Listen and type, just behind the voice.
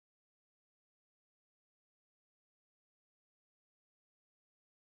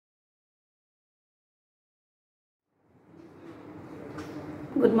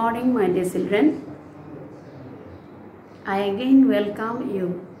Good morning, my dear children. I again welcome you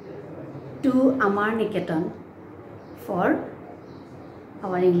to Amar Niketan for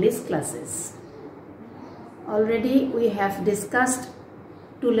our English classes. Already we have discussed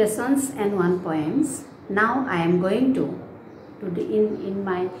 2 lessons and 1 poems. Now I am going to in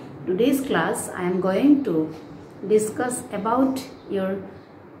my today's class I am going to discuss about your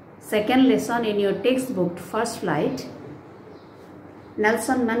second lesson in your textbook First Flight,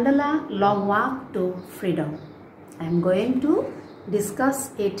 Nelson Mandela Long Walk to Freedom. I am going to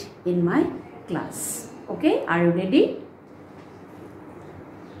discuss it in my class. Okay, are you ready?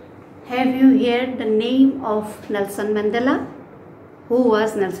 Have you heard the name of Nelson Mandela? Who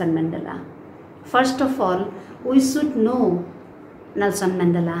was Nelson Mandela? First of all, we should know Nelson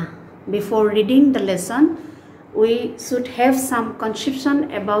Mandela. Before reading the lesson, we should have some conception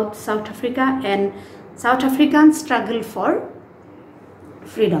about South Africa and South African struggle for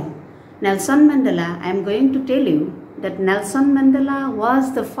freedom. Nelson Mandela, I am going to tell you that Nelson Mandela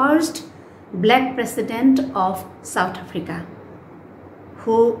was the first black president of South Africa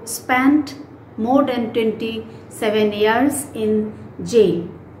who spent more than 27 years in jail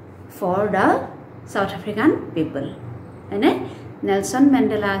for the South African people. And Nelson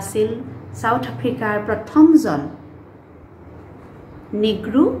Mandela আছিল South Africar prathomjon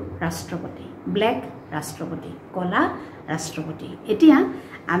Negro Rashtrapati, Black Rashtrapati, Kola Rashtrapati. Etia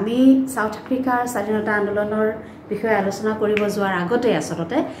আমি south আফ্ৰিকাৰ স্বাধীনতা আন্দোলনৰ বিষয়ে আলোচনা কৰিব যোৱাৰ আগতে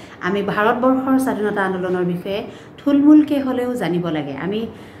আসলতে আমি ভাৰতবৰ্ষৰ স্বাধীনতা আন্দোলনৰ বিষয়ে থুলমূলকে হলেও জানিব লাগে। আমি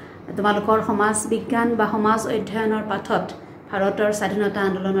তোমালোকৰ সমাজ বিজ্ঞান বা সমাজ অধ্যয়নৰ পাঠত ভাৰতৰ স্বাধীনতা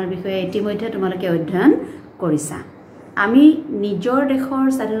আন্দোলনৰ বিষয়ে ইতিমধ্যে তোমালোকে অধ্যয়ন কৰিছা। আমি নিজৰ দেশৰ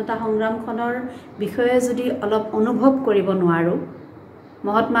স্বাধীনতা সংগ্ৰামখনৰ বিষয়ে যদি অলপ অনুভৱ কৰিব নোৱাৰো,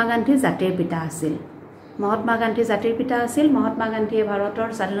 মহাত্মা গান্ধী জাতিৰ পিতা আছিল। মহাত্মা গান্ধী জাতিৰ পিতা আছিল। মহাত্মা গান্ধীয়ে ভাৰতৰ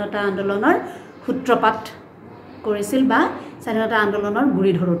স্বাধীনতা আন্দোলনৰ সূত্ৰপাত কৰিছিল বা স্বাধীনতা আন্দোলনৰ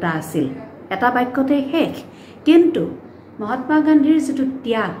গুৰি ধৰোতা আছিল। এটা বাক্যতে শেষ। কিন্তু মহাত্মা গান্ধীৰ যেটো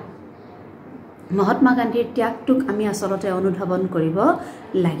ত্যাগ, মহাত্মা গান্ধীৰ ত্যাগটোক আমি আসলতে অনুধাৱন কৰিব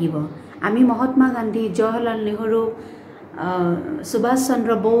লাগিব। আমি মহাত্মা গান্ধী, জৱাহৰলাল নেহৰু, সুভাষ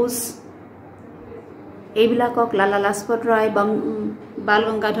চন্দ্ৰ বোস এইবিলাকক, লালা লাজপত ৰায়, বাল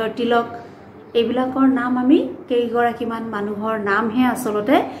গংগাধৰ তিলক এইবিলাকৰ নাম আমি কেইগৰাকীমান মানুহৰ নামহে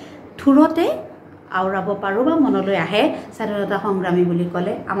আসলতে থুৰতে আওৰাব পাৰো বা মনলৈ আহে স্বাধীনতা সংগ্ৰামী বুলি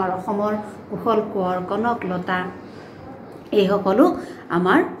ক'লে। আমাৰ অসমৰ কুশল কোঁৱৰ, কনক লতা এই সকলো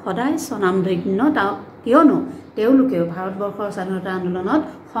আমাৰ সদায় স্বনামধন্য, কিয়নো তেওঁলোকেও ভাৰতবৰ্ষৰ স্বাধীনতা আন্দোলনত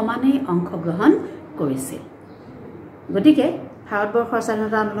সমানেই অংশগ্ৰহণ কৰিছিল। গতিকে ভাৰতবৰ্ষৰ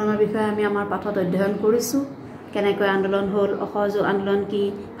স্বাধীনতা আন্দোলনৰ বিষয়ে আমি আমাৰ পাঠত অধ্যয়ন কৰিছোঁ। কেনেকৈ আন্দোলন হ'ল, অসহযোগ আন্দোলন কি,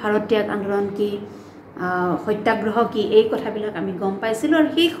 ভাৰত ত্যাগ আন্দোলন কি, সত্যাগ্ৰহ কি, এই কথাবিলাক আমি গম পাইছিলোঁ। আৰু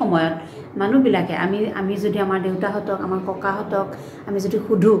সেই সময়ত মানুহবিলাকে আমি যদি আমাৰ দেউতাহঁতক, আমাৰ ককাহঁতক আমি যদি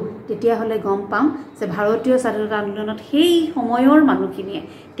সুধো, তেতিয়াহ'লে গম পাম যে ভাৰতীয় স্বাধীনতা আন্দোলনত সেই সময়ৰ মানুহখিনিয়ে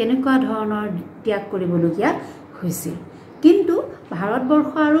কেনেকুৱা ধৰণৰ ত্যাগ কৰিবলগীয়া হৈছিল। কিন্তু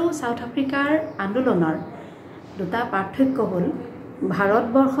ভাৰতবৰ্ষ আৰু চাউথ আফ্ৰিকাৰ আন্দোলনৰ দুটা পাৰ্থক্য হ'ল,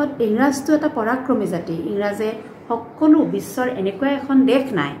 ভাৰতবৰ্ষত ইংৰাজটো এটা পৰাক্ৰমী জাতি। ইংৰাজে সকলো বিশ্বৰ এনেকুৱা এখন দেশ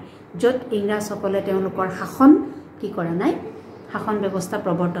নাই য'ত ইংৰাজসকলে তেওঁলোকৰ শাসন কি কৰা নাই, শাসন ব্যৱস্থা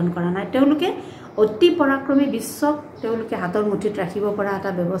প্ৰৱৰ্তন কৰা নাই। তেওঁলোকে অতি পৰাক্ৰমী, বিশ্বক তেওঁলোকে হাতৰ মুঠিত ৰাখিব পৰা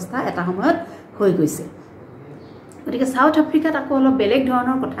এটা ব্যৱস্থা এটা সময়ত হৈ গৈছে। গতিকে চাউথ আফ্ৰিকাত আকৌ অলপ বেলেগ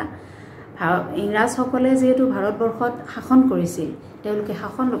ধৰণৰ কথা। ইংৰাজসকলে যিহেতু ভাৰতবৰ্ষত শাসন কৰিছিল, তেওঁলোকে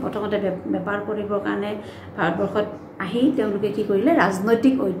শাসন প্ৰথমতে বেপাৰ কৰিবৰ কাৰণে ভাৰতবৰ্ষত আহি তেওঁলোকে কি কৰিলে,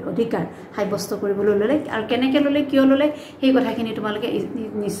 ৰাজনৈতিক অধিকাৰ সাব্যস্ত কৰিবলৈ ল'লে। আৰু কেনেকৈ ল'লে, কিয় ল'লে, সেই কথাখিনি তোমালোকে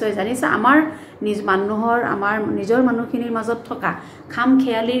নিশ্চয় জানিছা। আমাৰ আমাৰ নিজৰ মানুহখিনিৰ মাজত থকা খাম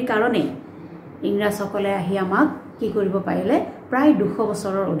খেয়ালিৰ কাৰণে ইংৰাজসকলে আহি আমাক কি কৰিব পাৰিলে, প্ৰায় 200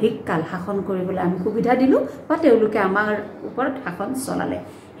 বছৰৰ অধিক কাল শাসন কৰিবলৈ আমি সুবিধা দিলোঁ বা তেওঁলোকে আমাৰ ওপৰত শাসন চলালে।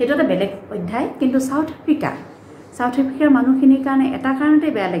 সেইটো এটা বেলেগ অধ্যায়। কিন্তু চাউথ আফ্ৰিকাৰ মানুহখিনিৰ কাৰণে এটা কাৰণতে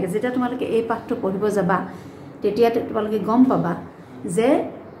বেয়া লাগে। যেতিয়া তোমালোকে এই পাঠটো পঢ়িব যাবা, তেতিয়া তোমালোকে গম পাবা যে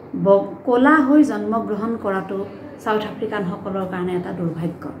ক'লা হৈ জন্মগ্ৰহণ কৰাটো চাউথ আফ্ৰিকানসকলৰ কাৰণে এটা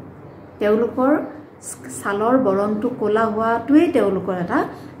দুৰ্ভাগ্য। তেওঁলোকৰ ছালৰ বৰণটো ক'লা হোৱাটোৱেই তেওঁলোকৰ এটা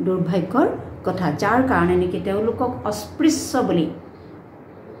দুৰ্ভাগ্যৰ কথা, যাৰ কাৰণে নেকি তেওঁলোকক অস্পৃশ্য বুলি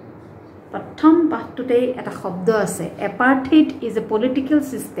প্ৰথম পাঠটোতেই এটা শব্দ আছে, এপাৰ্থেইড is a political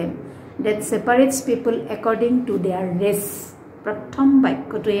system that separates people according to their race. প্ৰথম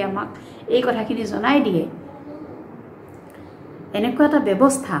বাক্যটোৱে আমাক এই কথাখিনি জনাই দিয়ে। এনেকুৱা এটা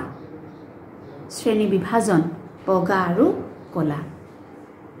ব্যৱস্থা, শ্ৰেণী বিভাজন, বগা আৰু ক'লা।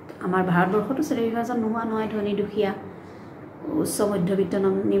 আমাৰ ভাৰতবৰ্ষতো শ্ৰেণী বিভাজন নোহোৱা নহয়, ধনী দুখীয়া উচ্চ মধ্যবিত্ত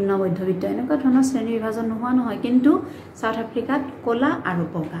নিম্ন মধ্যবিত্ত এনেকুৱা ধৰণৰ শ্ৰেণী বিভাজন নোহোৱা নহয় কিন্তু সাউথ আফ্ৰিকাত কলা আৰু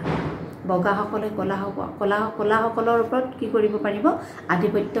বগাসকলে কলাসকলৰ ওপৰত কি কৰিব পাৰিব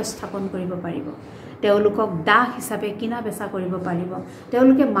আধিপত্য স্থাপন কৰিব পাৰিব তেওঁলোকক দাস হিচাপে কিনা বেচা কৰিব পাৰিব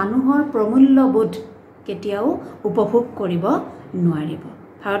তেওঁলোকে মানুহৰ প্ৰমূল্যবোধ কেতিয়াও উপভোগ কৰিব নোৱাৰিব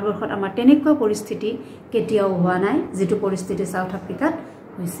ভাৰতবৰ্ষত আমাৰ তেনেকুৱা পৰিস্থিতি কেতিয়াও হোৱা নাই যেটো পৰিস্থিতি সাউথ আফ্ৰিকাত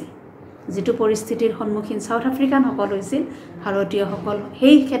হৈছে যেটো পৰিস্থিতিৰ সন্মুখীন সাউথ আফ্ৰিকানসকল হৈছিল ভাৰতীয়সকল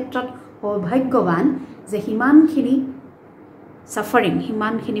সেই ক্ষেত্ৰত সৌভাগ্যৱান যে হিমানখিনি সাফাৰিং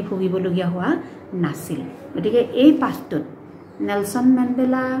হিমানখিনি ভুগিবলগীয়া হোৱা নাছিল গতিকে এই পাঠটোত নেলসন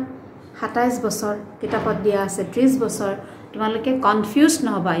মেণ্ডেলা 27 বছৰ কিতাপত দিয়া আছে 30 বছৰ তোমালোকে কনফিউজ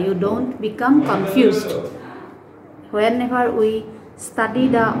নহবা you don't become confused whenever we study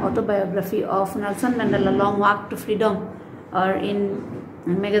the autobiography of Nelson Mandela Long Walk to Freedom or in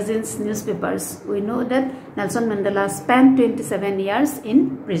magazines newspapers we know that Nelson Mandela spent 27 years in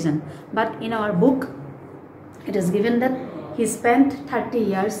prison but in our book it is given that he spent 30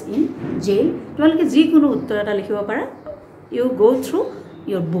 years in jail তোমালোকে যি কোনো উত্তৰ এটা লিখিব পাৰা you go through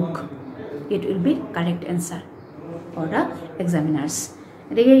your book it will be correct answer for the examiners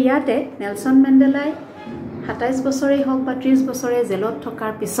এদিকে ইয়াতে Nelson মেণ্ডেলাই 27 বছৰেই হোক বা 30 বছৰে জেলত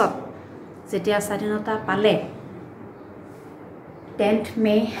থকাৰ পিছত যেতিয়া স্বাধীনতা পালে 10th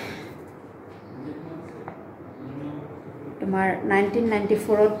May তোমাৰ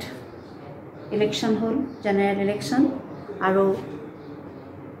 1994ত ইলেকশন হল জেনাৰেল ইলেকশন আৰু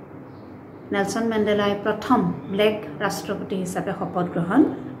নেলসন মেণ্ডেলাই প্ৰথম ব্লেক ৰাষ্ট্ৰপতি হিচাপে শপত গ্ৰহণ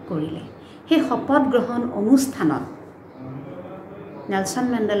কৰিলে সেই শপত গ্ৰহণ অনুষ্ঠানত নেলসন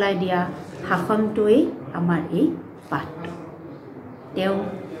মেণ্ডেলাই দিয়া ভাষণটোই আমাৰ এই পাঠটো তেওঁ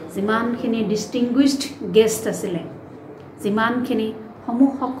যিমানখিনি ডিস্টিংগুইশড গেষ্ট আছিলে যিমানখিনি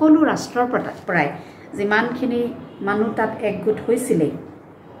সকলো ৰাষ্ট্ৰৰ পৰাই যিমানখিনি মানুহ তাত একগোট হৈছিলে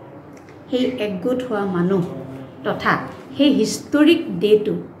সেই একগোট হোৱা মানুহ তথা সেই হিষ্টৰিক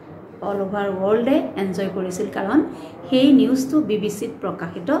ডেটো অল ওভাৰ ওয়াৰ্ল্ডে এনজয় কৰিছিল কাৰণ সেই নিউজটো বিবিসিত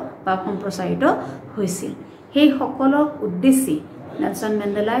প্ৰকাশিত বা সম্প্ৰচাৰিত হৈছিল সেই সকলক উদ্দেশ্যি নেলসন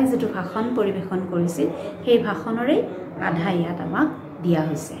মেণ্ডেলাই যেটো ভাষণ পৰিবেশন কৰিছিল সেই ভাষণৰে আধা ইয়াত আমাক দিয়া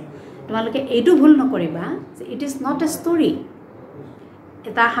হৈছে তোমালোকে এইটো ভুল নকৰিবা যে it is not a story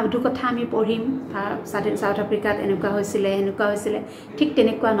এটা সাধু কথা আমি পঢ়িম সাউথ আফ্ৰিকাত এনেকুৱা হৈছিলে ঠিক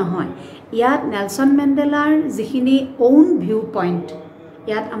তেনেকুৱা নহয় ইয়াত নেলসন মেণ্ডেলাৰ যিখিনি ওন ভিউ পইণ্ট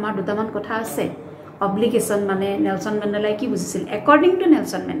ইয়াত আমাৰ দুটামান কথা আছে অব্লিগেশন মানে নেলসন মেণ্ডেলাই কি বুজিছিল according to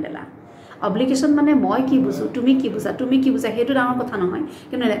Nelson Mandela obligation মানে মই কি বুঝো তুমি কি বুঝা হেতু ডাঙৰ কথা নহয়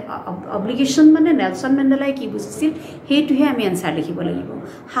কিন্তু অব্লিগেশন মানে নেলসন মেণ্ডেলাই কি বুজিছিল হেতুহে আমি আনসাৰ লিখিব লাগিব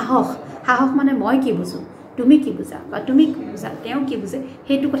সাহস মানে মই কি বুঝো তুমি কি বুঝা বা তুমি কি বুঝা তেও কি বুঝে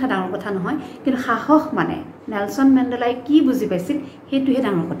হেতু কথা ডাঙৰ কথা নহয় কিন্তু সাহস মানে নেলসন মেণ্ডেলাই কি বুজি পাইছিল হেতুহে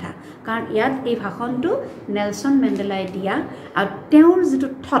ডাঙৰ কথা কাৰণ ইয়াত এই ভাষণটো নেলসন মেণ্ডেলাই দিয়া আৰু তেওঁৰ যেটো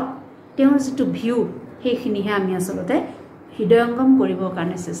থট তেওঁৰ যেটো ভিউ সেইখিনিহে আমি আসলতে হৃদয়ঙ্গম কৰিবৰ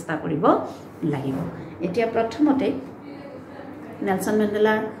কাৰণে চেষ্টা কৰিব লাগিব এতিয়া প্ৰথমতে নেলসন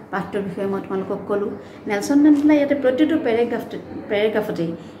মেণ্ডেলাৰ পাঠটোৰ বিষয়ে মই তোমালোকক ক'লো নেলসন মেণ্ডেলা ইয়াতে প্ৰতিটো পেৰাগ্ৰাফতে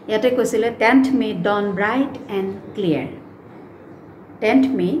ইয়াতে কৈছিলে 10th May dawn bright and clear 10th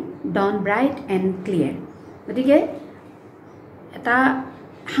May dawn bright and clear গতিকে এটা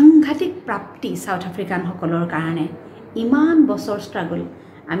সাংঘাতিক প্ৰাপ্তি সাউথ আফ্ৰিকান সকলৰ কাৰণে ইমান বছৰ ষ্ট্ৰাগল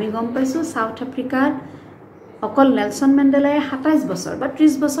আমি গম পাইছো সাউথ আফ্ৰিকাত অকল নেলসন মেণ্ডেলাই 27 বছৰ বা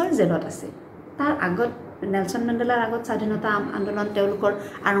 30 বছৰ জেলত আছে তাৰ আগত নেলসন মেণ্ডেলাৰ আগত স্বাধীনতা আন্দোলন তেওঁলোকৰ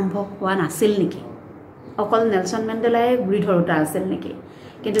আৰম্ভ হোৱা নাছিল নেকি অকল নেলসন মেণ্ডেলাই গুৰি ধৰোতা আছিল নেকি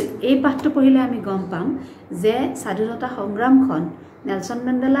কিন্তু এই পাঠটো পঢ়িলে আমি গম পাম যে স্বাধীনতা সংগ্ৰামখন নেলসন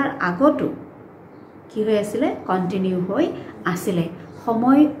মেণ্ডেলাৰ আগতো কি হৈ আছিল কন্টিনিউ হৈ আছিল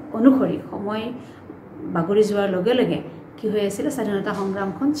সময় অনুসৰি সময় বাগৰি যোৱাৰ লগে লগে কি হৈ আছিল স্বাধীনতা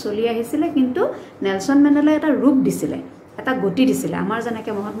সংগ্ৰামখন চলি আহিছিল কিন্তু নেলসন মেণ্ডেলাই এটা ৰূপ দিছিল এটা গতি দিছিল আমাৰ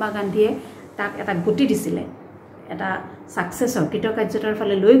যেনেকৈ মহাত্মা গান্ধীয়ে তাক এটা গতি দিছিল এটা সাকসেছৰ কৃতকাৰ্যতাৰ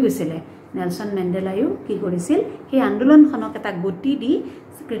ফালে লৈ গৈছিল নেলসন মেণ্ডেলাইও কি কৰিছিল সেই আন্দোলনখনক এটা গতি দি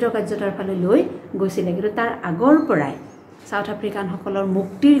কৃতকাৰ্যতাৰ ফালে লৈ গৈছিল কিন্তু তাৰ আগৰ পৰাই সাউথ আফ্ৰিকান সকলৰ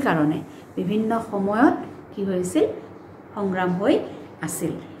মুক্তিৰ কাৰণে বিভিন্ন সময়ত কি হৈছিল সংগ্ৰাম হৈ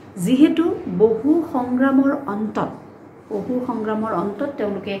আছিল যেহেতু বহু সংগ্ৰামৰ অন্তত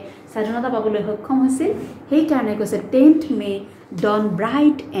তেওঁলোকে স্বাধীনতা পাবলৈ সক্ষম হৈছিল সেই কাৰণে কৈছে 10th May dawn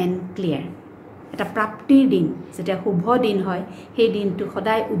bright and clear এটা প্ৰাপ্তিৰ দিন যেটা শুভ দিন হয় সেই দিনটো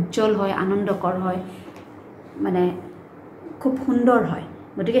সদায় উজ্জ্বল হয় আনন্দকৰ হয় মানে খুব সুন্দৰ হয়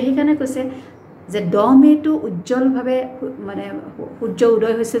গতিকে সেই কাৰণে কৈছে যে 10 মেটো উজ্জ্বলভাৱে মানে সূৰ্য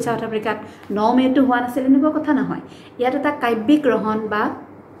উদয় হৈছিল সাউথ আফ্ৰিকাত 9 মেটো হোৱা নাছিল এনেকুৱা কথা নহয় ইয়াত এটা কাব্যিক ৰহন বা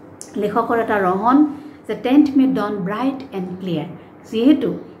লেখকৰ এটা ৰহন যে 10th May dawn bright and clear যেহেতু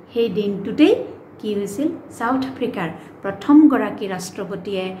সেই দিনটোতে কি হৈছিল সাউথ আফ্ৰিকাৰ প্ৰথম গৰাকী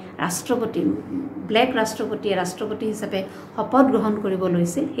ৰাষ্ট্ৰপতি ব্লেক ৰাষ্ট্ৰপতি হিচাপে শপত গ্ৰহণ কৰিব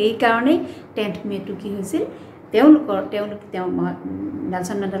লৈছিল সেই কাৰণে 10th May টো কি হৈছিল তেওঁলোক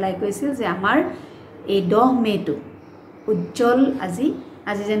নেলসন মেণ্ডেলাই কৈছিল যে আমাৰ এই 10 May টো উজ্জ্বল আজি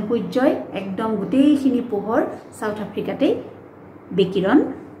যেন সূৰ্যই একদম গোটেইখিনি পোহৰ সাউথ আফ্ৰিকাতে বিকিৰণ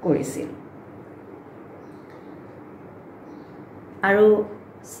কৰিছিল আৰু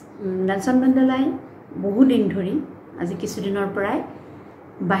নেলসন মেণ্ডেলাই বহু দিন ধৰি আজি কিছুদিনৰ পৰাই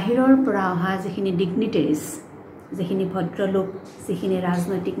বাহিৰৰ পৰা অহা যিখিনি ডিগনিটাৰিজ যিখিনি ভদ্ৰলোক যিখিনি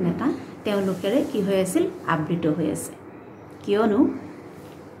ৰাজনৈতিক নেতা তেওঁলোকেৰে কি হৈ আছিল আবৃত হৈ আছে কিয়নো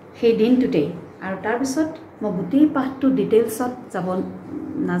সেই দিনটোতে আৰু তাৰ পিছত মই গোটেই পাঠটো ডিটেইলছত যাব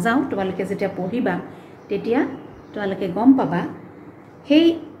নাযাওঁ তোমালোকে যেতিয়া পঢ়িবা তেতিয়া তোমালোকে গম পাবা সেই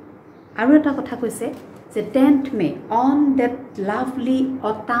আৰু এটা কথা কৈছে যে 10th May on that lovely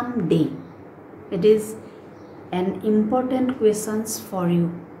autumn day it is an important questions for you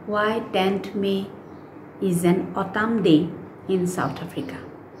why 10th May is an autumn day in South Africa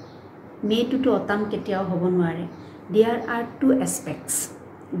May to autumn কেতিয়াও হ'ব নোৱাৰে there are two aspects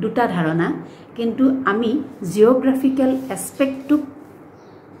দুটা ধাৰণা কিন্তু আমি জিওগ্ৰাফিক্যাল এসপেক্টটো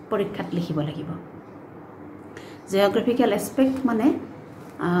পৰীক্ষাত লিখিব লাগিব জিওগ্ৰাফিক্যাল এসপেক্ট মানে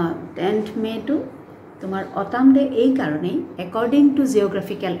 10th May to তোমার autumn day এই কারণে according to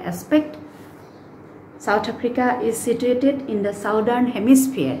geographical aspect South Africa is situated in the southern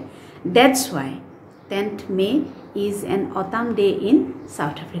hemisphere that's why 10th May is an autumn day in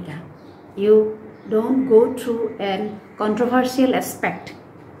South Africa you don't go through an controversial aspect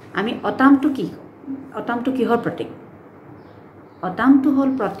আমি autumn to কিহৰ প্ৰতীক autumn to হল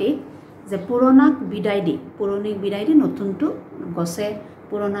প্ৰতীক যে পুৰণাক বিদায় দি নতুনটো গছে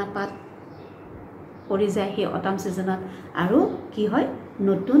পুৰণা পাত পৰি যায় হে autumn seasonত আৰু কি হয়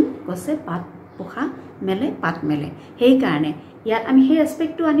নতুন গছে পাত পোখা মেলে পাত মেলে সেই কাৰণে ইয়াত আমি সেই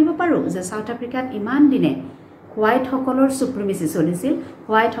এসপেক্টটো আনিব পাৰো যে সাউথ আফ্ৰিকাত ইমান দিনে হোৱাইট সকলৰ সুপ্ৰিমেসি চলিছিল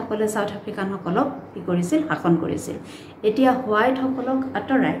হোৱাইট সকলে সাউথ আফ্ৰিকান সকলক কি কৰিছিল শাসন কৰিছিল এতিয়া হোৱাইট সকলক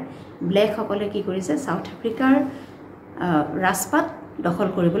আতৰাই ব্লেক সকলে কি কৰিছে সাউথ আফ্ৰিকাৰ ৰাজপাট দখল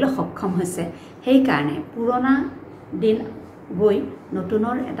কৰিবলৈ সক্ষম হৈছে সেই কাৰণে পুৰণা দিন গৈ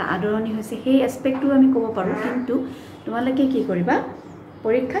নতুনৰ এটা আদৰণি হৈছে সেই এসপেক্টটো আমি ক'ব পাৰো কিন্তু তোমালোকে কি কৰিবা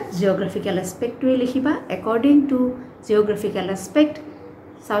পৰীক্ষাত জিওগ্ৰাফিক্যাল এসপেক্টটোৱে লিখিবা according to geographical aspect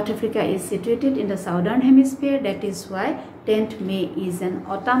South Africa is situated in the southern hemisphere that is why 10th May is an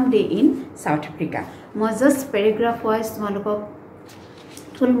autumn day in South Africa মই just paragraph wise তোমালোকক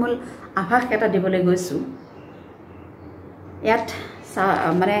থুলমূল আভাস এটা দিবলৈ গৈছো ইয়াত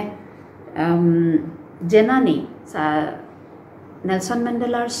মানে জেনানি নেলসন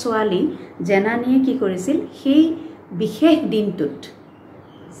মেণ্ডেলাৰ ছোৱালী জেনানিয়ে কি কৰিছিল সেই বিশেষ দিনটোত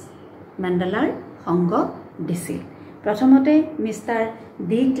মেণ্ডেলাৰ সংগ দিছিল প্ৰথমতে mister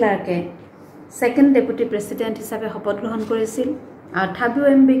D ক্লাৰ্কে second deputy president হিচাপে শপত গ্ৰহণ কৰিছিল আৰু থাবিও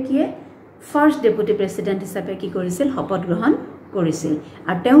এমবেকিয়ে ফাৰ্স্ট ডেপুটি প্ৰেসিডেন্ট হিচাপে কি কৰিছিল শপত গ্ৰহণ কৰিছিল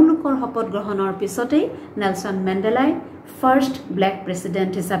আৰু তেওঁলোকৰ শপত গ্ৰহণৰ পিছতে নেলসন মেণ্ডেলাই ফাৰ্স্ট ব্ল্যাক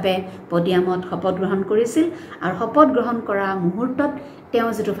প্ৰেসিডেন্ট হিচাপে পডিয়ামত শপত গ্ৰহণ কৰিছিল আৰু শপত গ্ৰহণ কৰা মুহূৰ্তত তেওঁ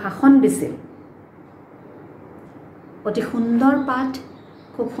যেটো ভাষণ দিছিল অতি সুন্দৰ পাঠ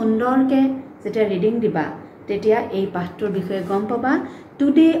খুব সুন্দৰকে যেতিয়া ৰিডিং দিবা তেতিয়া এই পাঠটোৰ বিষয়ে গম পাবা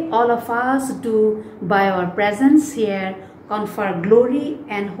today all of us do by our presence here confer glory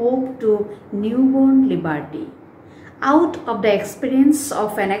and hope to newborn liberty out of the experience of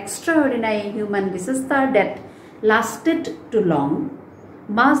an extraordinary human disaster that lasted too long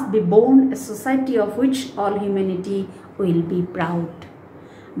must be born a society of which all humanity will be proud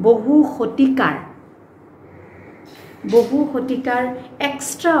বহু শতিকাৰ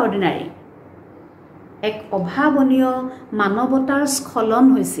extraordinary এক অভাৱনীয় মানৱতাৰ স্খলন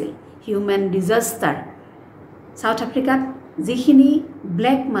হৈছিল human disaster south আফ্ৰিকাত যিখিনি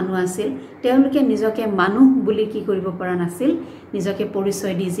black মানুহ আছিল তেওঁলোকে নিজকে মানুহ বুলি কি কৰিব পৰা নাছিল নিজকে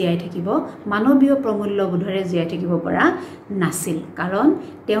পৰিচয় দি জীয়াই থাকিব মানৱীয় প্ৰমূল্যবোধৰে জীয়াই থাকিব পৰা নাছিল কাৰণ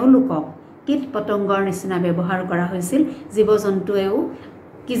তেওঁলোকক কীট পতংগৰ নিচিনা ব্যৱহাৰ কৰা হৈছিল জীৱ-জন্তুৱেও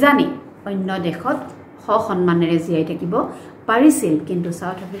কিজানি অন্য দেশত সন্মানেৰে জীয়াই থাকিব পাৰিছিল কিন্তু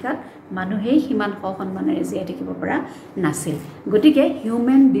সাউথ আফ্ৰিকাত মানুহেই হিমান সন্মানেৰে জীয়াই থাকিব পৰা নাছিল গতিকে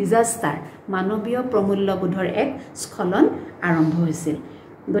হিউম্যান ডিজাস্টাৰ মানৱীয় প্ৰমূল্যবোধৰ এক স্খলন আৰম্ভ হৈছিল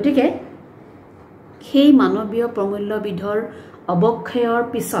গতিকে সেই মানৱীয় প্ৰমূল্যবিধৰ অৱক্ষয়ৰ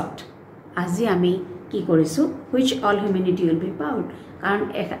পিছত আজি আমি কি কৰিছো which all humanity will be proud কাৰণ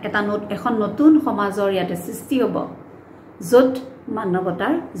এখন নতুন সমাজৰ ইয়াতে সৃষ্টি হ'ব য'ত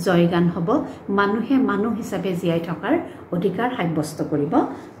মানৱতাৰ জয়গান হ'ব মানুহে মানুহ হিচাপে জীয়াই থকাৰ অধিকাৰ সাব্যস্ত কৰিব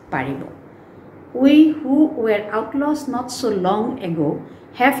পাৰিব We who were outlaws not so long ago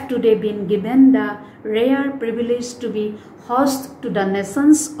have today been given the rare privilege to be host to the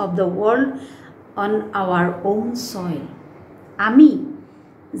nations of the world on our own soil. Ami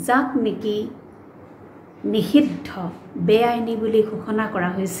jak niki নিষিদ্ধ বেআইনী বুলি ঘোষণা কৰা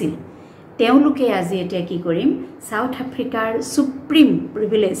হৈছিল তেওঁলোকে আজি এটা কি কৰিম সাউথ আফ্ৰিকাৰ সুপ্ৰিম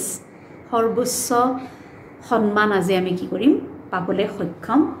প্ৰিভিলেজ সৰ্বোচ্চ সন্মান আজি আমি কি কৰিম পাবলৈ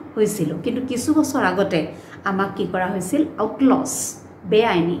সক্ষম হৈছিল কিন্তু কিছু বছৰ আগতে আমাক কি কৰা হৈছিল আউটলস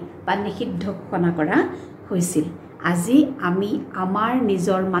বেআইনী বা নিষিদ্ধ ঘোষণা কৰা হৈছিল আজি আমি আমাৰ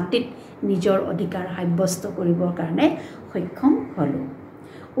নিজৰ মাটিত নিজৰ অধিকাৰ সাব্যস্ত কৰিবৰ কাৰণে সক্ষম হলো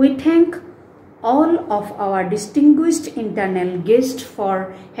We thank all of our distinguished internal guests for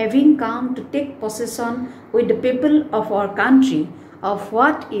having come to take possession with the people of our country of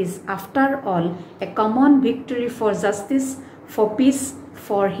what is after all a common victory for justice, for peace,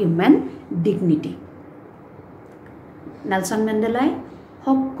 for human dignity. Nelson Mandela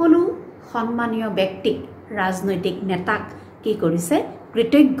সকলো সন্মানীয় ব্যক্তিক ৰাজনৈতিক নেতাক কি কৰিছে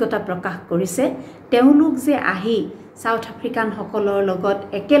কৃতজ্ঞতা প্ৰকাশ কৰিছে তেওঁলোক যে আহি সাউথ আফ্ৰিকান সকলৰ লগত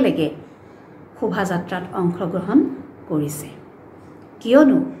একেলগে শোভাযাত্ৰাত অংশগ্ৰহণ কৰিছে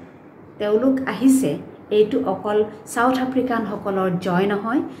কিয়নো তেওঁলোক আহিছে এইটো অকল সাউথ আফ্ৰিকান সকলৰ জয়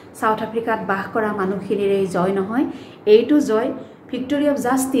নহয় সাউথ আফ্ৰিকাত বাস কৰা মানুহখিনিৰ জয় নহয় এইটো জয় ভিক্টৰি অফ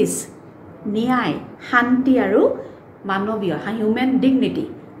জাস্টিস ন্যায় শান্তি আৰু মানৱীয় হিউম্যান ডিগনিটি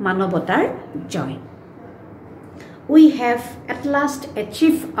মানৱতাৰ জয় We have at last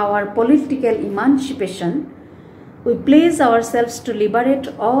achieved our political emancipation. We pledge ourselves to liberate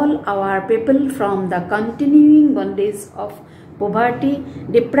all our people from the continuing bondage of poverty,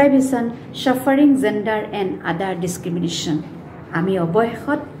 deprivation, suffering, gender and other discrimination. Ami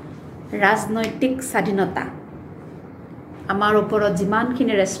অবশেষত ৰাজনৈতিক স্বাধীনতা আমাৰ ওপৰত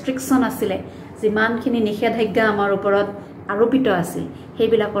যিমানখিনি restriction আছিল যিমানখিনি নিষেধাজ্ঞা আমাৰ ওপৰত আৰোপিত আছিল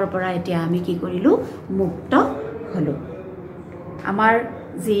সেইবিলাকৰ পৰা এতিয়া আমি কি কৰিলো মুক্ত হলো আমাৰ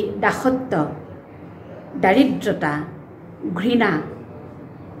যি দাসত্ব দাৰিদ্ৰতা ঘৃণা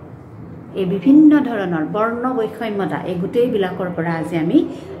এই বিভিন্ন ধৰণৰ বৰ্ণ বৈষম্যতা এই গোটেইবিলাকৰ পৰা আজি আমি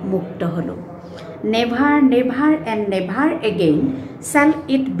মুক্ত হলো Never, never and never again shall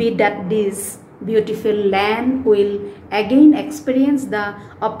it be that this beautiful land will again experience the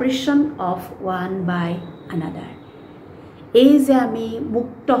oppression of one by another. এই যে আমি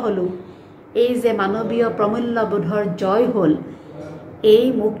মুক্ত হলো এই যে মানৱীয় প্ৰমূল্যবোধৰ জয় হল এই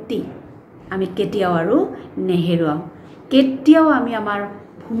মুক্তি আমি কেতিয়াও আৰু নেহেৰুৱাও কেতিয়াও আমি আমাৰ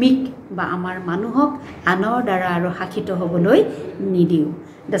ভূমিক বা আমাৰ মানুহক আনৰ দ্বাৰা আৰু শাসিত হ'বলৈ নিদিও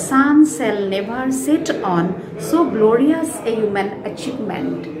The sun shall never set on so glorious a human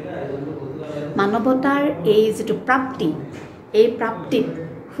achievement. মানৱতাৰ এই যেটো প্ৰাপ্তি এই প্ৰাপ্তিত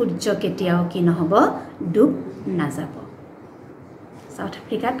সূৰ্য কেতিয়াও কি নহব ডুব নাযাব সাউথ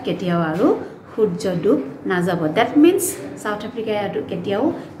আফ্ৰিকাত কেতিয়াও আৰু সূৰ্য ডুব নাযাব দ্যাট মিন্স সাউথ আফ্ৰিকাই আৰু কেতিয়াও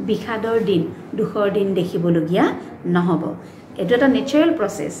বিখাদৰ দিন দুখৰ দিন দেখিবলগীয়া নহব এটো এটা নেচাৰেল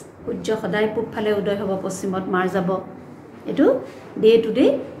প্ৰসেস সূৰ্য সদায় পূবফালে উদয় হ'ব পশ্চিমত মাৰ যাব এটো ডে টু ডে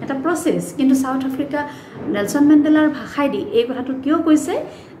এটা প্ৰসেস কিন্তু সাউথ আফ্ৰিকা নেলসন মেণ্ডেলাৰ ভাষাই দি এই কথাটো কিয় কৈছে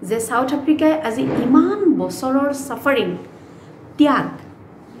যে সাউথ আফ্ৰিকাই আজি ইমান বছৰৰ সাফাৰিং ত্যাগ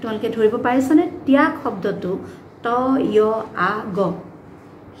তোমালকে ধৰিব পাৰিছনে ত্যাগ শব্দটো ত য় আ গ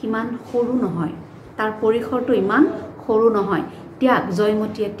হিমান সৰু নহয় তাৰ পৰিখৰটো ইমান সৰু নহয় ত্যাগ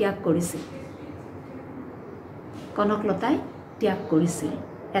জয়মতীয়ে ত্যাগ কৰিছিল কনকলতাই ত্যাগ কৰিছিল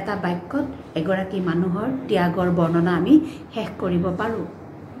এটা বাক্যত এগৰাকী মানুহৰ ত্যাগৰ বৰ্ণনা আমি শেষ কৰিব পাৰো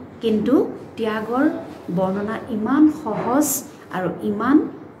কিন্তু ত্যাগৰ বৰ্ণনা ইমান সহজ আৰু ইমান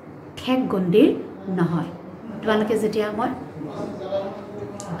ঠেক গণ্ডিৰ নহয় তোমালকে যেতিয়া মই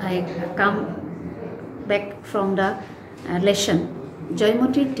I come back from the lesson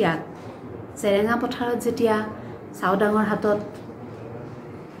জয়মতীৰ ত্যাগ জেৰেঙা পথাৰত যেতিয়া চাউডাঙৰ হাতত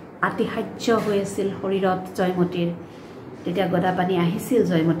আতিহাজ্য হৈ আছিল শৰীৰত জয়মতীৰ তেতিয়া গদাপানী আহিছিল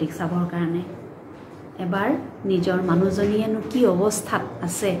জয়মতীক চাবৰ কাৰণে এবাৰ নিজৰ মানুহজনীয়েনো কি অৱস্থাত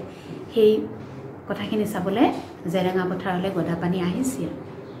আছে সেই কথাখিনি চাবলে জেৰেঙা পথাৰলৈ গদাপানী আহিছিল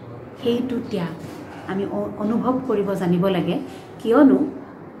সেইটো ত্যাগ আমি অনুভৱ কৰিব জানিব লাগে কিয়নো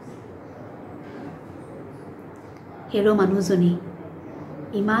হেৰো মানুহজনী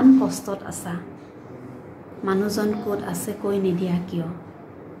ইমান কষ্টত আছা মানুহজন ক'ত আছে কৈ নিদিয়া কিয়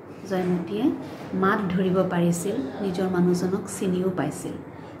জয়মতীয়ে মাত ধৰিব পাৰিছিল নিজৰ মানুহজনক চিনিও পাইছিল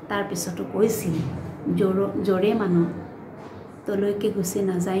তাৰ পিছতো কৈছিল জোৰে মানুহ তলৈকে গুচি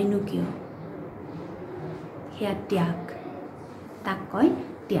নাযায়নো কিয় সেয়া ত্যাগ তাক কয়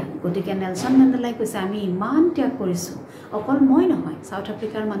ত্যাগ গতিকে নেলছন মেণ্ডেলাই কৈছে আমি ইমান ত্যাগ কৰিছোঁ অকল মই নহয় সাউথ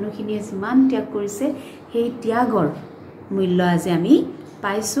আফ্ৰিকাৰ মানুহখিনিয়ে যিমান ত্যাগ কৰিছে সেই ত্যাগৰ মূল্য আজি আমি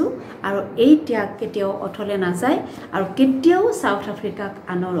পাইছোঁ আৰু এই ত্যাগ কেতিয়াও অথলে নাযায় আৰু কেতিয়াও সাউথ আফ্ৰিকাক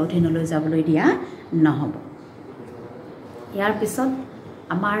আনৰ অধীনলৈ যাবলৈ দিয়া নহ'ব ইয়াৰ পিছত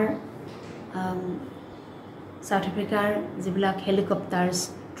আমাৰ সাউথ আফ্ৰিকাৰ যিবিলাক হেলিকপ্টাৰ্ছ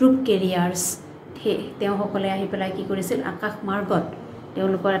ট্ৰুপ কেৰিয়াৰ্ছ তেওঁসকলে আহি পেলাই কি কৰিছিল আকাশ মাৰ্গত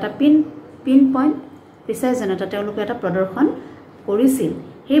তেওঁলোকৰ এটা পিন পইণ্ট প্ৰিচাইজন এটা তেওঁলোকে এটা প্ৰদৰ্শন কৰিছিল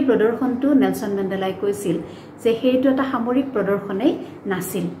সেই প্ৰদৰ্শনটো নেলছন মেণ্ডেলাই কৈছিল যে সেইটো এটা সামৰিক প্ৰদৰ্শনেই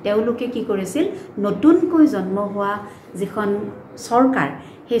নাছিল তেওঁলোকে কি কৰিছিল নতুনকৈ জন্ম হোৱা যিখন চৰকাৰ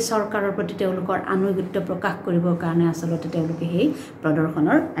সেই চৰকাৰৰ প্ৰতি তেওঁলোকৰ আনুগত্য প্ৰকাশ কৰিবৰ কাৰণে আচলতে তেওঁলোকে সেই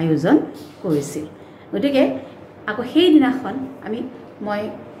প্ৰদৰ্শনৰ আয়োজন কৰিছিল গতিকে আকৌ সেই দিনাখন মই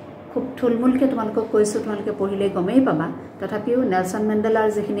খুব থুলমূলকৈ তোমালোকক কৈছোঁ তোমালোকে পঢ়িলে গমেই পাবা তথাপিও নেলছন মেণ্ডেলাৰ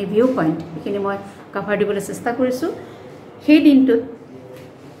যিখিনি ভিউ পইণ্ট সেইখিনি মই কভাৰ দিবলৈ চেষ্টা কৰিছোঁ সেই দিনটোত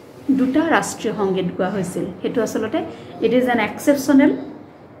দুটা ৰাষ্ট্ৰীয় সংগীত গোৱা হৈছিল সেইটো আচলতে it is an exceptional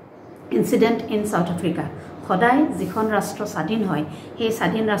incident in south Africa সদায় যিখন ৰাষ্ট্ৰ স্বাধীন হয় সেই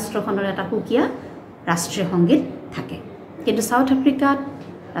স্বাধীন ৰাষ্ট্ৰখনৰ এটা সুকীয়া ৰাষ্ট্ৰীয় সংগীত থাকে কিন্তু সাউথ আফ্ৰিকাত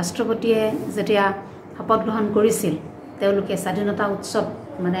ৰাষ্ট্ৰপতিয়ে যেতিয়া শপত গ্ৰহণ কৰিছিল তেওঁলোকে স্বাধীনতা উৎসৱ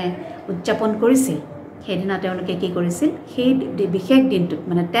মানে উদযাপন কৰিছিল সেইদিনা তেওঁলোকে কি কৰিছিল সেই বিশেষ দিনটোত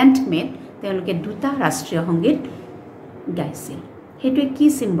মানে 10th মে'ত তেওঁলোকে দুটা ৰাষ্ট্ৰীয় সংগীত গাইছিল সেইটোৱে কি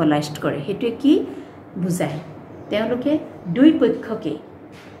সিম্বলাইজড কৰে সেইটোৱে কি বুজায় তেওঁলোকে দুই পক্ষকে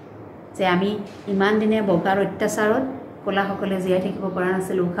যে আমি ইমান দিনে বগাৰ অত্যাচাৰত কলাসকলে জীয়াই থাকিব পৰা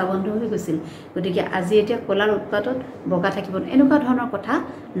নাছিল উশাহ বন্ধ হৈ গৈছিল গতিকে আজি এতিয়া কলাৰ উৎপাতত বগা থাকিব এনেকুৱা ধৰণৰ কথা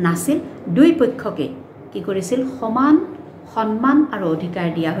নাছিল দুই পক্ষকে কি কৰিছিল সমান সন্মান আৰু অধিকাৰ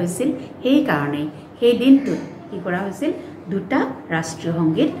দিয়া হৈছিল সেই কাৰণেই সেই দিনটোত কি কৰা হৈছিল দুটা ৰাষ্ট্ৰীয়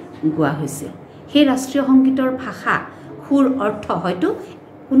সংগীত গোৱা হৈছিল সেই ৰাষ্ট্ৰীয় সংগীতৰ ভাষা সুৰ অৰ্থ হয়তো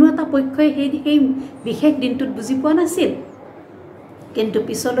কোনো এটা পক্ষই সেই বিশেষ দিনটোত বুজি পোৱা নাছিল কিন্তু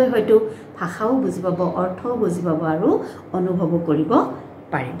পিছলৈ হয়তো ভাষাও বুজি পাব অৰ্থও বুজি পাব আৰু অনুভৱো কৰিব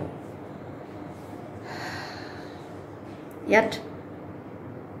পাৰিব ইয়াত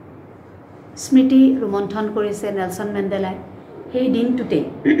স্মৃতি ৰোমন্থন কৰিছে নেলছন মেণ্ডেলাই সেই দিনটোতে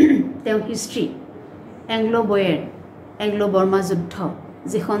তেওঁ হিষ্ট্ৰী এংলো বৰ্মা যুদ্ধ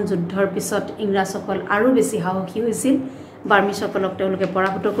যিখন যুদ্ধৰ পিছত ইংৰাজসকল আৰু বেছি সাহসী হৈছিল বাৰ্মিছসকলক তেওঁলোকে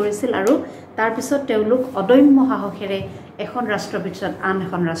পৰাভূত কৰিছিল আৰু তাৰ পিছত তেওঁলোক অদম্য সাহসেৰে এখন ৰাষ্ট্ৰৰ পিছত আন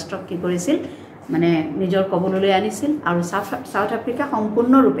এখন ৰাষ্ট্ৰক কি কৰিছিল মানে নিজৰ কবললৈ আনিছিল আৰু সাউথ আফ্ৰিকা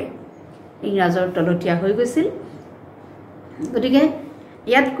সম্পূৰ্ণৰূপে ইংৰাজৰ তলতীয়া হৈ গৈছিল গতিকে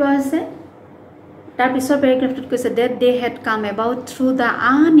ইয়াত কোৱা হৈছে তাৰ পিছৰ পেৰাগ্ৰাফটোত কৈছে that they had come about through the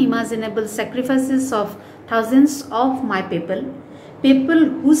unimaginable sacrifices of thousands of my people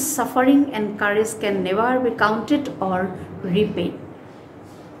whose suffering and courage can never be counted or repaid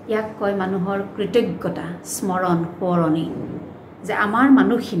ইয়াক কয় মানুহৰ কৃতজ্ঞতা স্মৰণ সোঁৱৰণি যে আমাৰ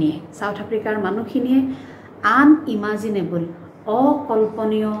মানুহখিনিয়ে সাউথ আফ্ৰিকাৰ মানুহখিনিয়ে আনইমাজিনেবল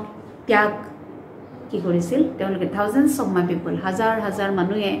অকল্পনীয় ত্যাগ কি কৰিছিল তেওঁলোকে থাউজেণ্ডছ অফ মাই পিপল হাজাৰ হাজাৰ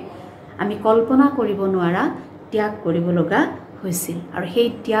মানুহে আমি কল্পনা কৰিব নোৱাৰা ত্যাগ কৰিব লগা হৈছিল আৰু সেই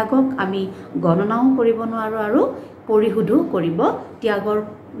ত্যাগক আমি গণনাও কৰিব নোৱাৰো আৰু পৰিশোধো কৰিব ত্যাগৰ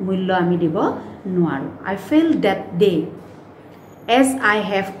মূল্য আমি দিব নোৱাৰো I felt that day as I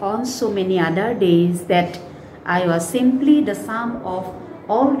have on so many other days that I was simply the sum of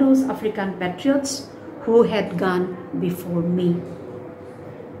all those African patriots who had gone before me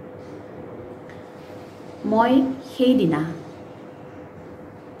মই সেই দিনা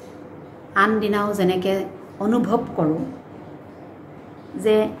আন দিনাও যেনেকৈ অনুভৱ কৰোঁ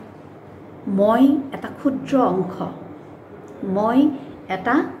যে মই এটা ক্ষুদ্ৰ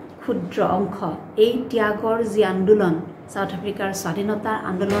অংশ এই ত্যাগৰ যি আন্দোলন সাউথ আফ্ৰিকাৰ স্বাধীনতাৰ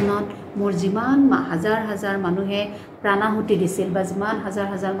আন্দোলনত মোৰ যিমান হাজাৰ হাজাৰ মানুহে প্ৰাণাহুতি দিছিল বা যিমান হাজাৰ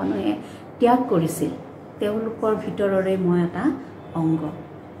হাজাৰ মানুহে ত্যাগ কৰিছিল তেওঁলোকৰ ভিতৰৰে মই এটা অংগ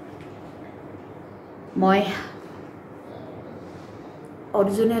মই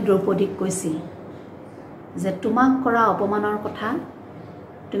অৰ্জুনে দ্ৰৌপদীক কৈছিল যে তোমাক কৰা অপমানৰ কথা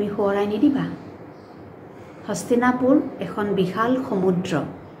তুমি সোঁৱৰাই নিদিবা হস্তিনাপুৰ এখন বিশাল সমুদ্ৰ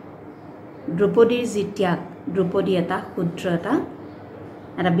দ্ৰৌপদীৰ যি ত্যাগ দ্ৰৌপদী এটা ক্ষুদ্ৰ এটা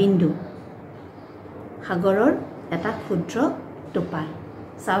বিন্দু সাগৰৰ এটা ক্ষুদ্ৰ টোপাল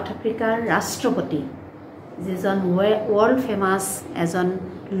সাউথ আফ্ৰিকাৰ ৰাষ্ট্ৰপতি যিজন ৱৰ্ল্ড ফেমাছ এজন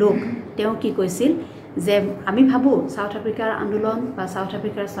লোক তেওঁ কি কৈছিল যে আমি ভাবো সাউথ আফ্ৰিকাৰ আন্দোলন বা সাউথ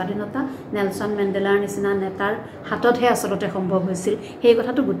আফ্ৰিকাৰ স্বাধীনতা নেলসন মেণ্ডেলাৰ নিচিনা নেতাৰ হাততহে আসলতে সম্ভৱ হৈছিল সেই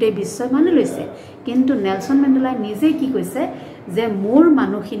কথাটো গোটেই বিশ্বই মানি লৈছে কিন্তু নেলসন মেণ্ডেলাই নিজে কি কৈছে যে মোৰ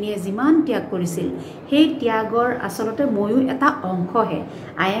মানুহখিনিয়ে যিমান ত্যাগ কৰিছিল সেই ত্যাগৰ আসলতে ময়ো এটা অংশহে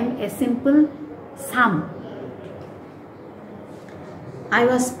I M a simple sum I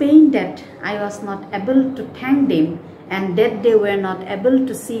was pained that I was not able to thank them and that they were not able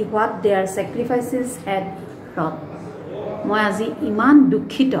to see what their sacrifices had wrought. মই আজি ইমান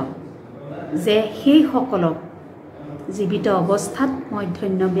দুখিত যে সেই সকলক জীৱিত অৱস্থাত মই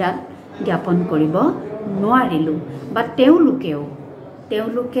ধন্যবাদ জ্ঞাপন কৰিব নোৱাৰিলো বা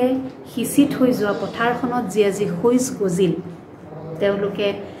তেওঁলোকে হিচিত হৈ যোৱা পথাৰখনত যি আজি হৈজ গজিল তেওঁলোকে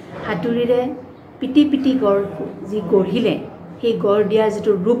হাতুৰিৰে পিটি পিটি যি গঢ়িলে সেই গড় দিয়া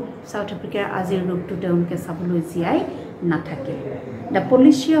যেটো ৰূপ সাউথ আফ্ৰিকাৰ আজিৰ ৰূপটো তেওঁলোকে চাবলৈ জিয়াই নাথাকে The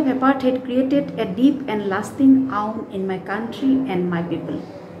policy of apartheid created a deep and lasting wound in my country and my people.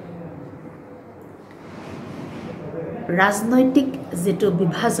 ৰাজনৈতিক যেটো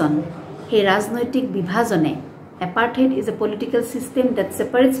বিভাজন সেই ৰাজনৈতিক বিভাজনে apartheid is a political system that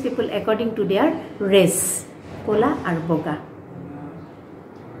separates people according to their race কোলা আৰু বগা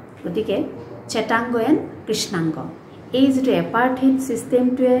গতিকে চেতাংগ এণ্ড কৃষ্ণাংগ এই যেটো এপাৰ্থেইড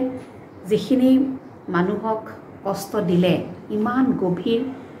সিস্টেমটোৱে যিখিনি মানুহক কষ্ট দিলে ইমান গভীৰ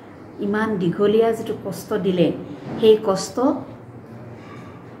ইমান দীঘলীয়া যেটো কষ্ট দিলে সেই কষ্ট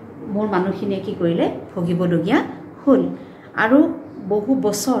মোৰ মানুহখিনিয়ে কি কৰিলে ভগিবলগীয়া হল আৰু বহু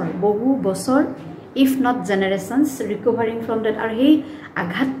বছৰ if not generations recovering from that আৰু সেই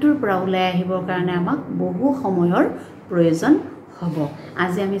আঘাতটোৰ পৰা ওলাই আহিবৰ কাৰণে আমাক বহু সময়ৰ প্ৰয়োজন হ'ব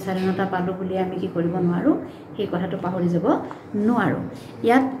আজি আমি স্বাধীনতা পালো বুলি আমি কি কৰিব নোৱাৰো সেই কথাটো পাহৰি যাব নোৱাৰো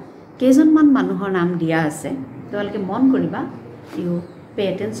ইয়াত কেইজনমান মানুহৰ নাম দিয়া আছে তোমালোকে মন কৰিবা you pay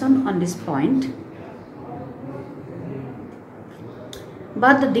attention on this point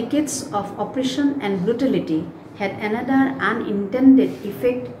but the decades of oppression and brutality had another unintended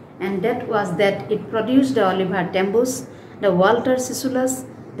effect and that was that it produced the Oliver Tambos the Walter Sissoulus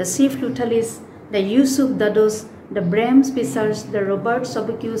the Chief Lutalis the Yusuf Dados the Bram Spicers, the Robert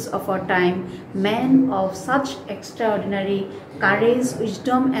Sobukis of our time, men of such extraordinary courage,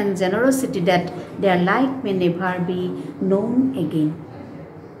 wisdom and generosity that their like may never be known again.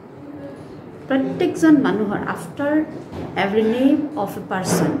 Pratyekjon manuhor after every name of a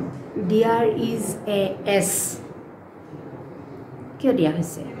person, there is a S. Kyo dia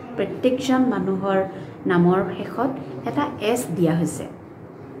hoise? Pratyekjon manuhor namor hekhot eta S dia hoise.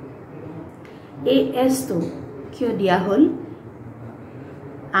 A S to কিয় দিয়া হল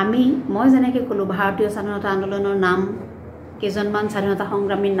মই জানেকে কলো ভাৰতীয় স্বাধীনতা আন্দোলনৰ নাম কেজনমান স্বাধীনতা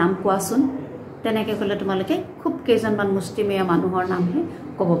সংগ্ৰামীৰ নাম কোৱাচোন তেনেকে কলে তোমালোকে খুব কেজনমান মুষ্টিমেয় মানুহৰ নামহে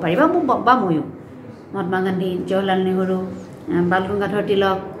ক'ব পাৰিবা বা ময়ো মহাত্মা গান্ধী জৱাহৰলাল নেহৰু বাল গংগাধৰ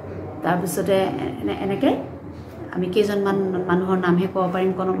তিলক তাৰ পিছতে এনেকে আমি কেজনমান মানুহৰ নামহে ক'ব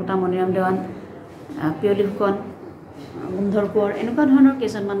পাৰিম কনকলতা মণিৰাম দেৱান পিয়লি ফুকন গুন্ধৰ কোঁৱৰ এনেকুৱা ধৰণৰ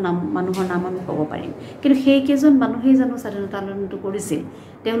কেইজনমান মানুহৰ নাম আমি ক'ব পাৰিম কিন্তু সেই কেইজন মানুহেই জানো স্বাধীনতা আন্দোলনটো কৰিছিল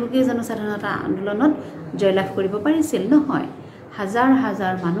তেওঁলোকেই জানো স্বাধীনতা আন্দোলনত জয়লাভ কৰিব পাৰিছিল নহয় হাজাৰ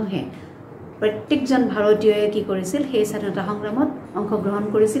হাজাৰ মানুহে প্ৰত্যেকজন ভাৰতীয়ই কি কৰিছিল সেই স্বাধীনতা সংগ্ৰামত অংশগ্ৰহণ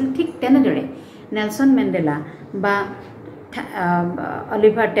কৰিছিল ঠিক তেনেদৰে নেলসন মেণ্ডেলা বা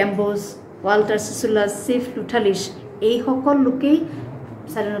অলিভাৰ টেম্বোজ ওয়াল্টাৰ সিসুলাস চিফ লুথালিস এই সকল লোকেই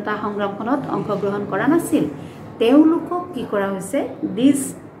স্বাধীনতা সংগ্ৰামখনত অংশগ্ৰহণ কৰা নাছিল তেওঁলোকক কি কৰা হৈছে this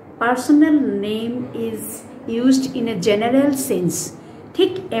personal name is used in a general sense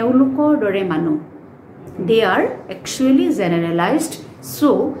ঠিক এওঁলোকৰ দৰে মানুহ they are actually generalized so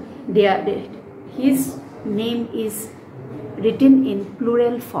his name is written in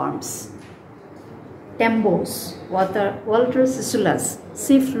plural forms Tambos Walter Sissoulus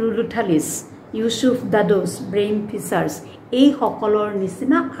Chief Lutalis Yusuf Dados Bram Spicers এই সকলৰ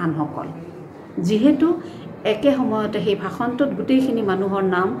নিচিনা আনসকল যেহেতু একে সময়তে সেই ভাষণটোত গোটেইখিনি মানুহৰ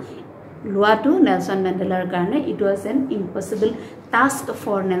নাম লোৱাটো নেলসন মেণ্ডেলাৰ কাৰণে it was an impossible task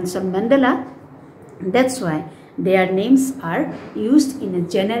for Nelson Mandela that's why their names are used in a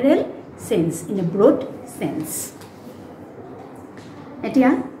general sense in a broad sense এতিয়া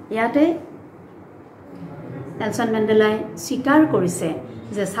ইয়াতে নেলসন মেণ্ডেলাই স্বীকাৰ কৰিছে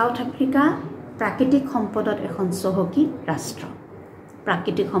যে সাউথ আফ্ৰিকা প্ৰাকৃতিক সম্পদত এখন চহকী ৰাষ্ট্ৰ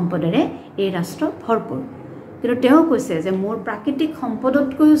প্ৰাকৃতিক সম্পদৰে এই ৰাষ্ট্ৰ ভৰপূৰ কিন্তু তেওঁ কৈছে যে মোৰ প্ৰাকৃতিক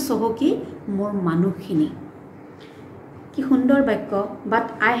সম্পদতকৈ চহকী মোৰ মানুহখিনি কি সুন্দৰ বাক্য but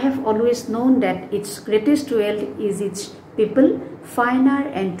I have always known that its greatest wealth is its people finer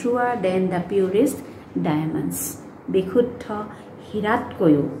and truer than the purest diamonds বিশুদ্ধ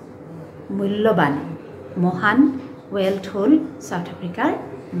হীৰাতকৈও মূল্যৱান মহান ৱেল্থ হ'ল সাউথ আফ্ৰিকাৰ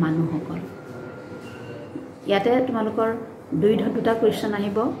মানুহসকল ইয়াতে তোমালোকৰ দুটা কোৱেশ্চন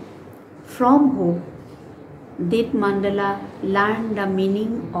আহিব from who did Mandela learn the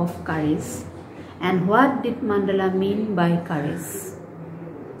meaning of courage and what did Mandela mean by courage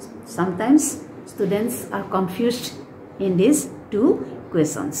sometimes students are confused in these two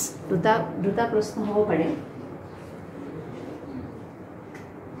questions দুটা প্ৰশ্ন হ'ব পাৰে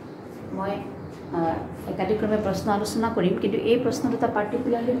মই একাধিক্ৰমে প্ৰশ্ন আলোচনা কৰিম কিন্তু এই প্ৰশ্ন দুটা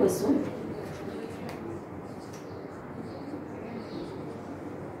পাৰ্টিকুলাৰলি কৈছো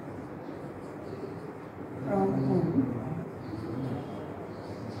from whom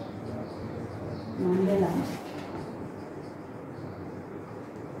Mandela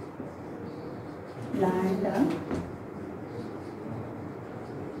learned the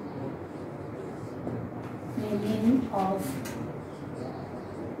meaning of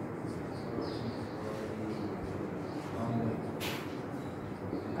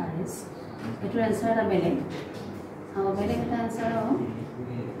courage. It will answer the beleg. Our beleg it answer.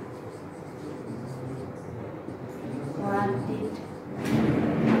 What did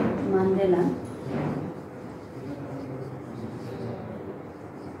Mandela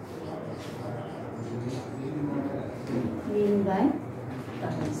mean by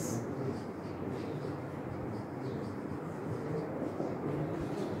courage?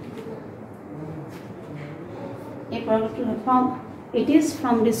 It is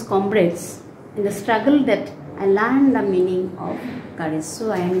from these comrades in the struggle that I learned the meaning of courage.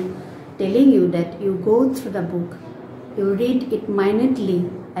 So I am telling you that you go through the book, you read it minutely,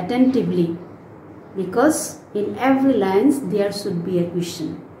 attentively, because in every line there should be a question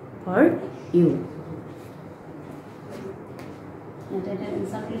for you.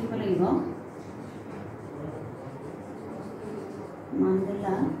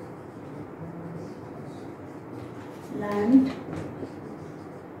 Mandela learned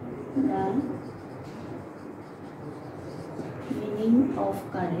the meaning of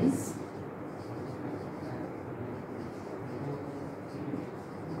courage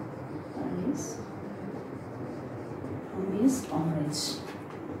from his comrades.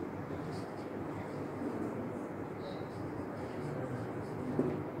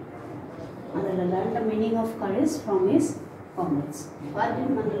 Mandela learned the meaning of courage from his comrades. What did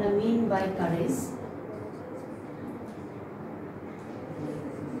Mandela mean by courage?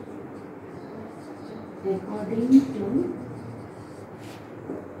 According to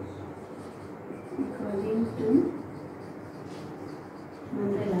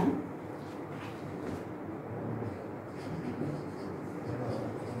Mandela,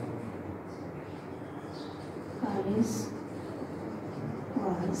 courage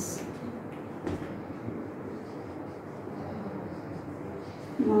was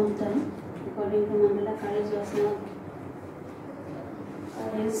not the, according to Mandela, courage was not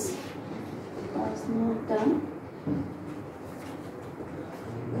the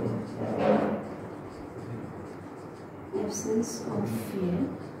absence of fear,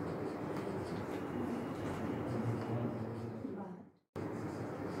 but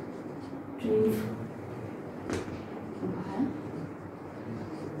triumph over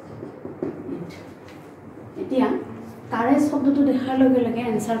it. এতিয়া courage শব্দটো দেখাৰ লগে লগে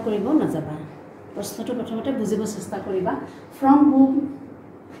answer কৰিব নাযাবা প্ৰশ্নটো প্ৰথমতে বুজিব চেষ্টা কৰিবা from whom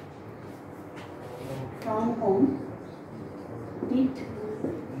did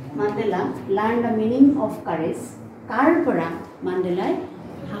Mandela learn the meaning of courage? কাৰ পৰা মান্ডেলাই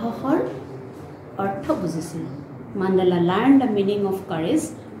সাহসৰ অৰ্থ বুজিছিল Mandela learned the meaning of courage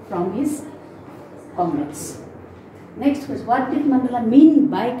from his comrades. Next question, what did Mandela mean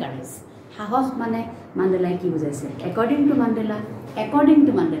by courage? সাহস মানে মান্ডেলাই কি বুজাইছে according to Mandela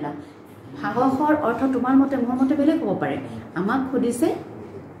সাহসৰ অৰ্থ তোমাৰ মতে মোৰ মতে বেলেগ হ'ব পাৰে আমাক খুদিছে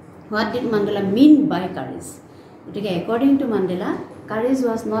what did Mandela mean by courage? গতিকে according to Mandela courage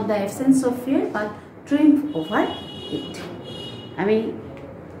was not the absence of fear but triumph over it. আমি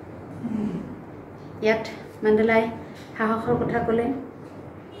ইয়াত মান্ডেলাই সাহসৰ কথা ক'লে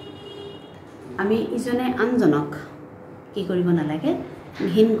আমি ইজনে আনজনক কি কৰিব নালাগে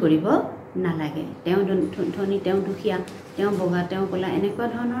ঘিন কৰিব নালাগে তেওঁ ধনী তেওঁ দুখীয়া তেওঁ বগা তেওঁ ক'লা এনেকুৱা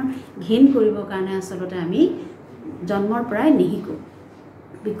ধৰণৰ ঘিন কৰিবৰ কাৰণে আচলতে আমি জন্মৰ পৰাই নিহিকো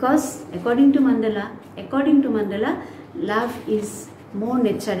because according to Mandela love is more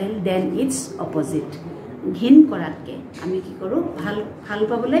natural than its opposite. ঘিন কৰাতকে আমি কি কৰো ভাল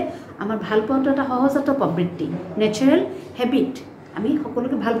পাবলে আমাৰ ভাল পাওঁটো এটা সহজাত প্ৰবৃত্তি ন্যাচাৰাল হ্যাবিট আমি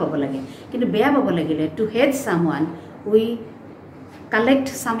সকলোকে ভাল পাব লাগে কিন্তু বেয়া পাব লাগিলে to hate someone we collect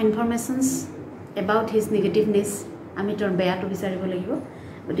some informations about his negativeness আমি তোৰ বেয়াটো বিচাৰিব লাগিব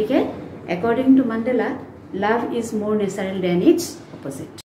গতিকে According to Mandela, love is more natural than its opposite.